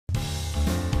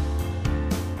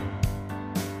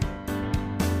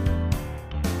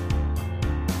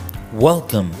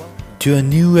Welcome to a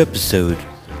new episode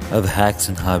of Hacks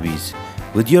and Hobbies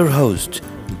with your host,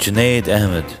 Junaid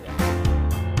Ahmed.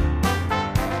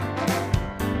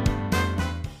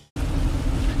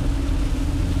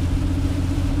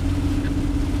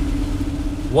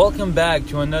 Welcome back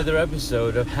to another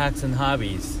episode of Hacks and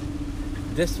Hobbies.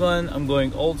 This one, I'm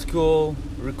going old school,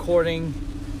 recording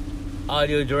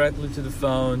audio directly to the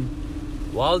phone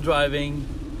while driving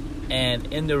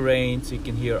and in the rain so you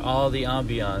can hear all the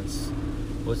ambiance,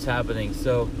 what's happening.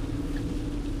 So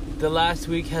the last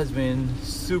week has been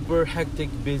super hectic,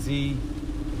 busy,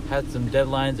 had some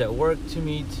deadlines at work to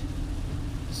meet,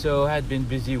 so I had been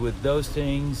busy with those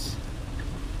things,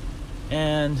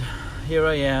 and here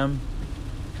I am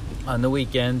on the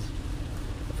weekend.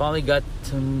 I finally got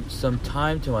some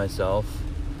time to myself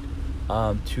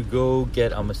to go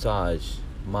get a massage.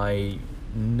 My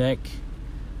neck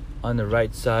on the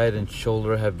right side and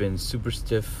shoulder have been super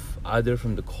stiff, either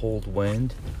from the cold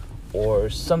wind or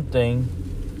something.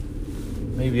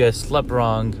 Maybe I slept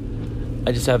wrong.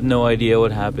 I just have no idea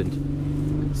what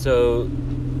happened. So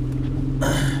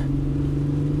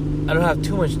I don't have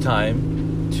too much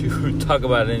time to talk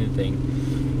about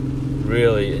anything,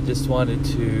 really. I just wanted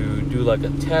to do like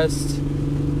a test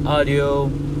audio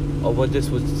of what this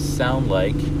would sound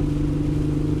like,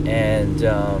 and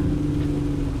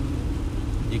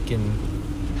you can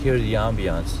hear the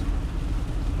ambiance.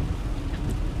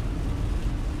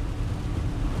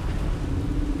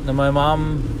 Now, my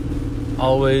mom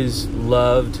always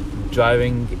loved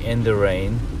driving in the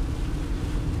rain.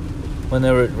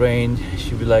 Whenever it rained,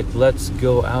 she'd be like, "Let's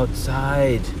go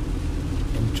outside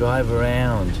and drive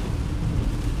around."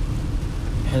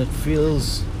 And it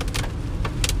feels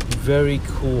very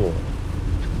cool.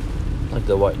 Like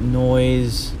the white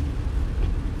noise,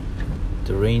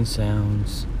 the rain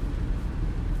sounds.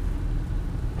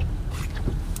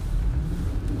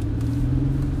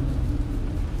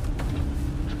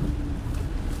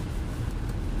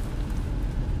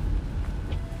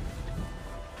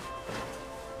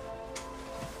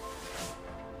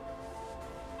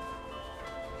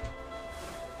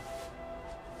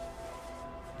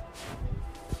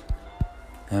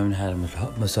 I haven't had a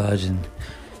massage in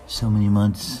so many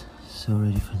months. So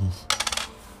ready for this.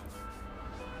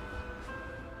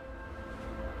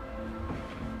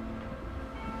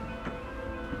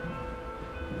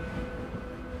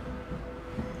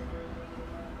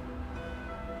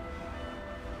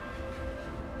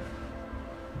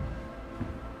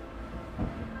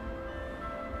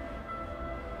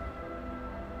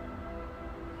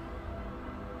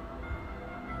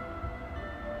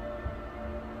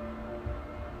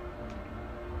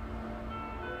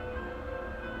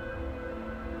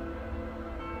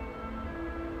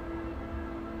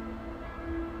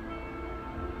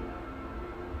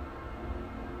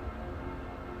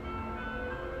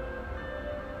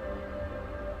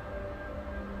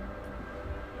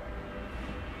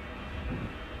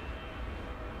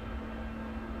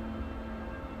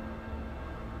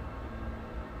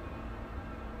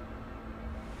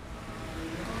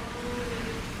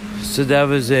 So that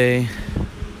was a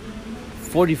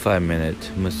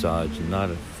 45-minute massage, not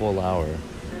a full hour.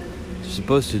 You're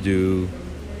supposed to do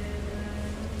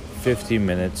 50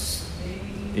 minutes,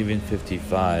 even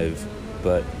 55,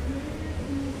 but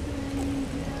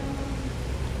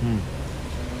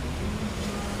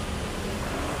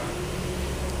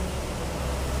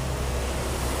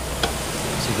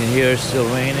so you can hear it's still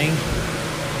raining,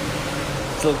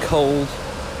 still cold.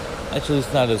 Actually,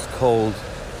 it's not as cold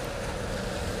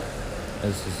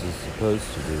as this is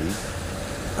supposed to be.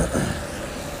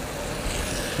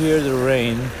 Hear the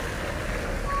rain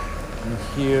and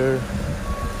hear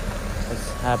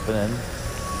what's happening.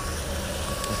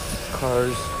 There's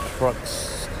cars,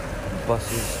 trucks,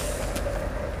 buses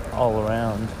all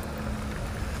around.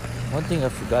 One thing I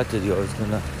forgot to do, I was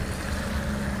gonna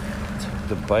take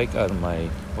the bike out of my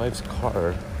wife's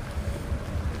car.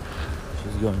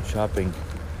 She's going shopping.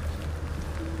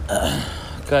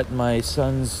 Got my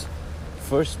son's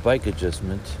first bike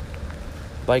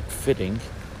fitting.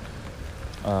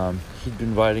 He'd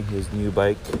been riding his new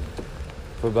bike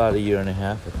for about 1.5 years,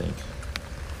 I think.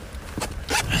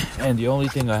 And the only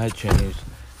thing I had changed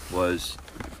was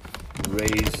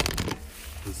raise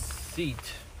the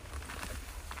seat.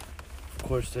 Of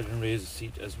course, I didn't raise the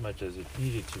seat as much as it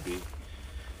needed to be.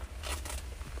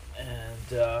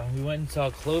 And we went and saw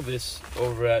Clovis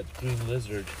over at Green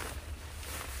Lizard.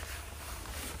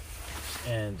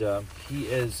 And he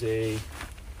is a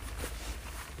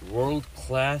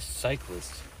world-class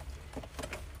cyclist.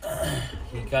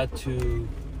 He got to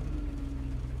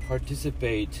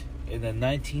participate in the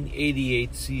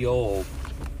 1988 Seoul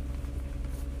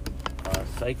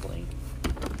cycling.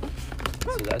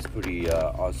 So that's pretty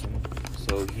awesome.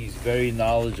 So he's very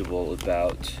knowledgeable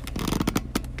about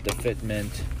the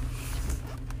fitment.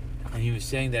 And he was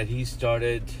saying that he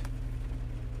started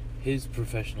his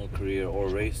professional career or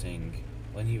racing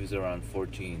when he was around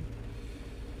 14.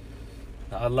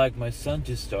 Now, I'd like my son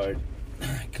to start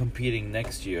competing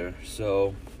next year,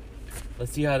 so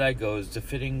let's see how that goes. The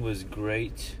fitting was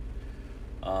great.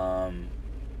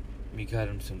 We got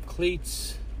him some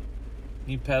cleats,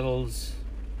 knee pedals,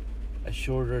 a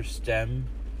shorter stem,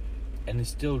 and it's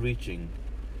still reaching.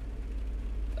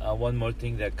 One more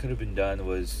thing that could have been done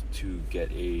was to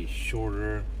get a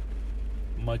shorter,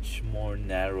 much more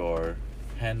narrower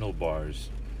handlebars.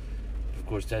 Of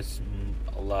course, that's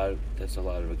a lot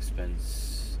of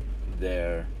expense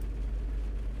there.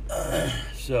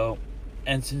 So,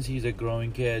 and since he's a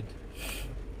growing kid,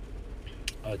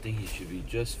 I think he should be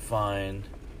just fine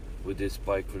with this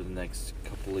bike for the next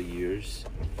couple of years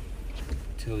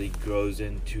till he grows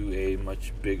into a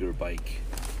much bigger bike.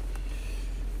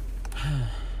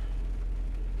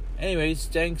 Anyways,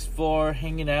 thanks for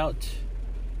hanging out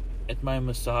at my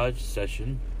massage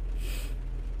session.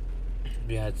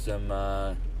 We had some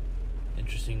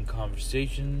interesting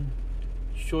conversation,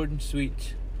 short and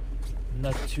sweet,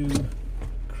 not too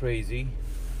crazy.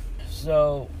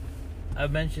 So, I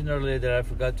mentioned earlier that I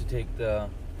forgot to take my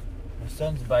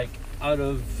son's bike out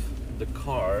of the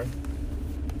car.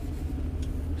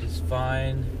 Which is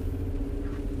fine.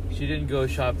 She didn't go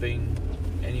shopping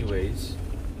anyways.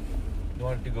 She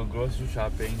wanted to go grocery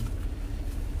shopping.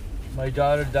 My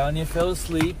daughter Danya fell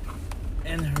asleep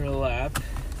in her lap.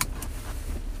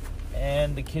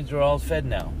 And the kids are all fed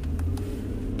now.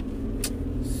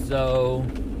 So,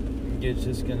 we're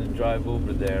just gonna drive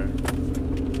over there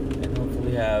and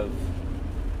hopefully have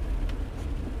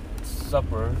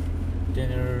supper,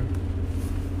 dinner,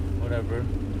 whatever.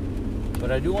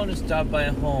 But I do want to stop by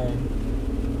home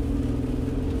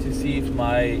to see if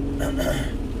my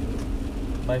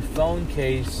my phone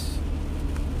case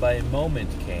by Moment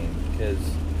came, because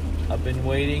I've been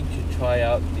waiting to try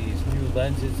out these new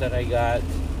lenses that I got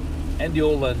and the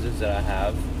old lenses that I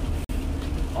have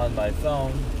on my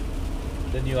phone,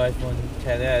 the new iPhone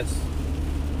XS.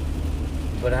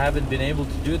 But I haven't been able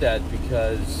to do that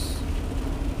because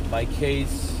my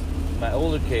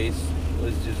older case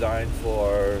was designed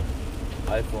for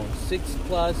iPhone 6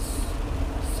 Plus,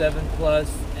 7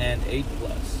 Plus, and 8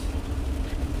 Plus.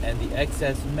 And the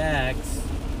XS Max,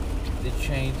 they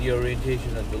changed the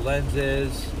orientation of the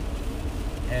lenses,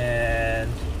 and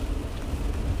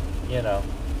I've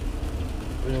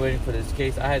been waiting for this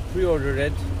case. I had pre-ordered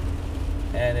it,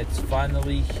 and it's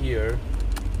finally here.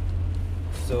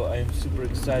 So I'm super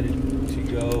excited to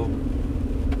go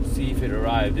see if it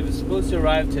arrived. It was supposed to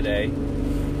arrive today.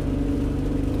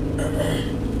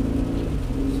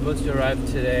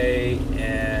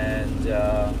 And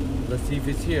let's see if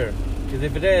it's here. Because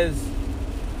if it is,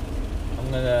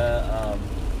 I'm gonna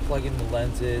plug in the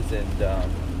lenses, and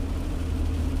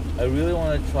I really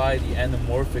want to try the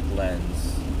anamorphic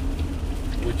lens,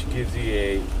 which gives you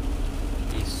a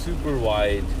super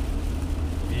wide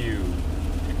view.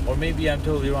 Or maybe I'm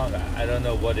totally wrong. I don't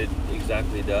know what it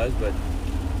exactly does, but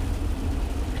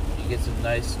you get some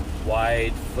nice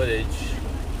wide footage,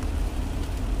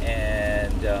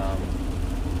 and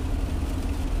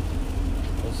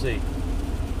we'll see.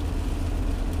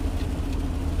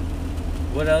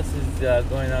 What else is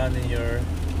going on in your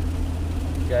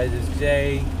guys'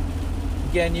 day?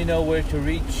 Again, you know where to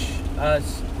reach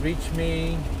us. Reach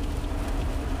me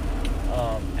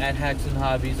at Hacks and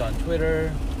Hobbies on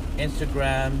Twitter,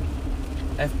 Instagram,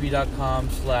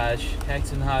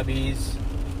 fb.com/Hacks and Hobbies,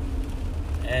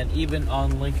 and even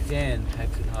on LinkedIn,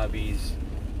 Hacks and Hobbies.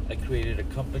 I created a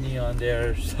company on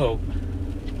there, so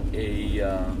a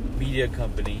media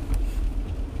company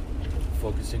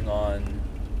focusing on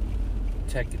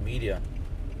tech and media.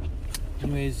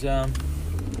 Anyways, I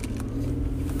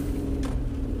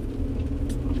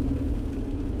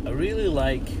really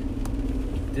like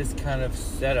this kind of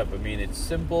setup. I mean, it's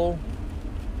simple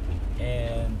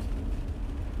and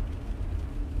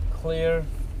clear,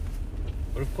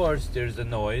 but of course there's the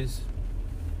noise,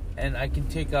 and I can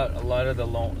take out a lot of the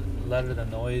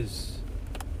noise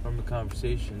from the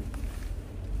conversation.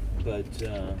 But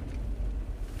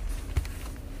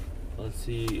let's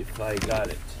see if I got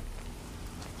it.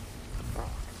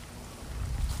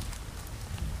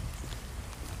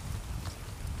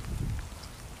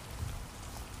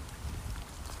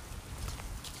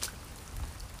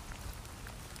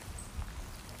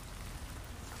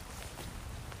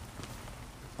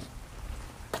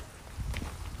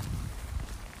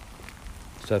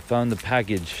 So I found the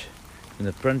package in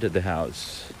the front of the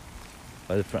house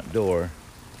by the front door,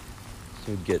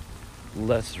 so we get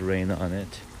less rain on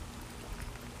it.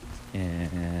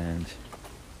 And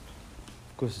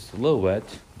of course it's a little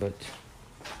wet, but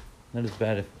not as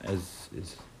bad as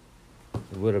it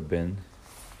would have been.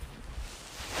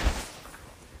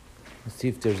 Let's see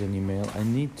if there's any mail. I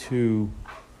need to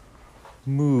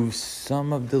move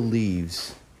some of the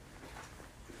leaves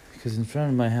because in front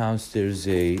of my house there's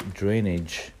a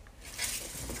drainage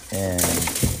and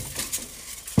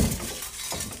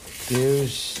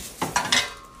there's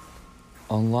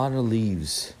a lot of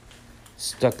leaves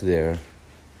stuck there,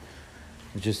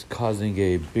 which is causing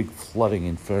a big flooding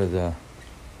in front of the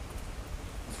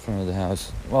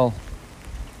house. Well,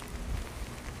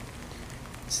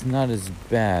 it's not as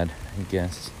bad, I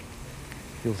guess.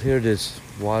 You'll hear this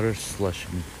water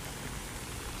slushing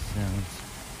sounds.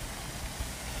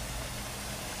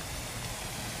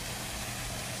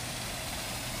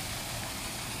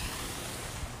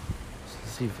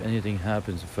 Let's see if anything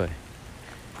happens if I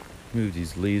move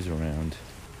these leaves around.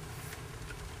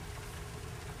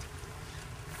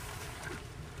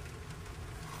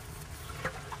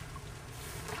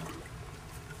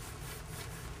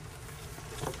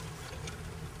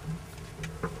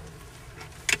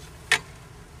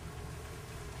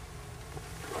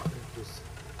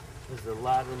 There's a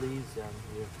lot of leaves down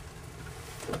here.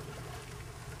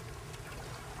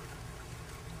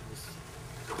 Just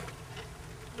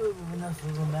move enough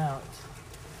of them out.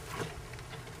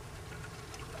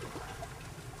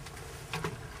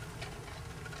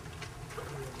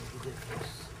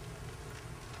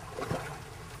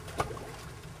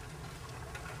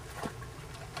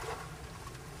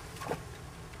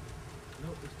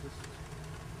 Nope,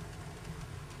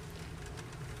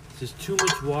 there's too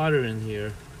much water in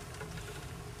here.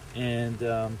 And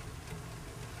I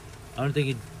don't think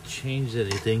it changed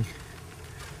anything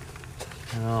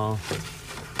at all.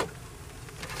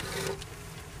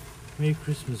 Merry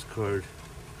Christmas card.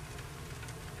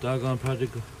 Doggone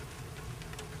Project.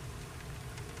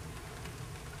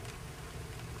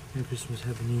 Merry Christmas,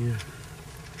 Happy New Year.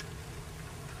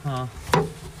 Huh.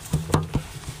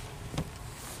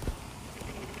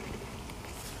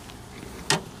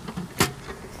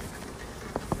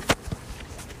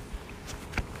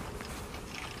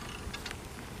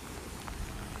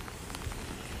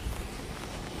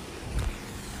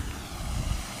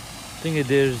 I think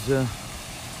there's a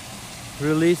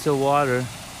release of water.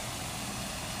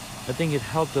 I think it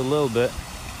helped a little bit.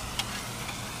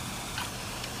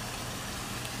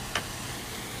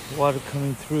 Water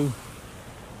coming through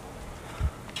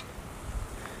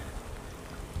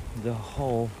the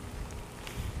hole.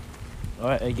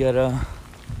 Alright, I gotta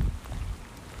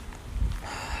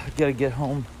get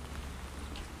home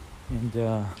and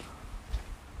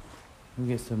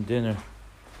get some dinner.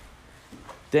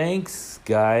 Thanks,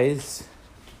 guys,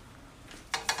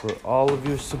 for all of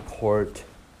your support.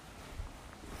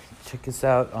 Check us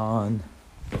out on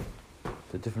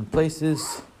the different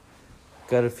places.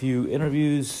 Got a few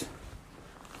interviews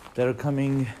that are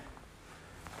coming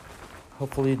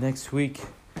hopefully next week.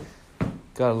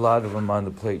 Got a lot of them on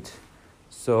the plate.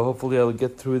 So hopefully I'll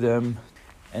get through them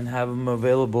and have them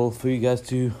available for you guys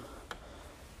to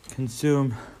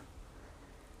consume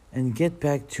and get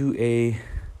back to a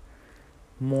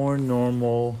more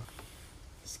normal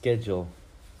schedule.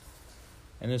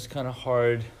 And it's kind of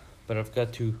hard, but I've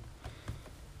got to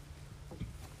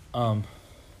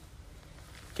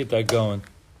get that going.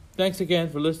 Thanks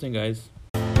again for listening, guys.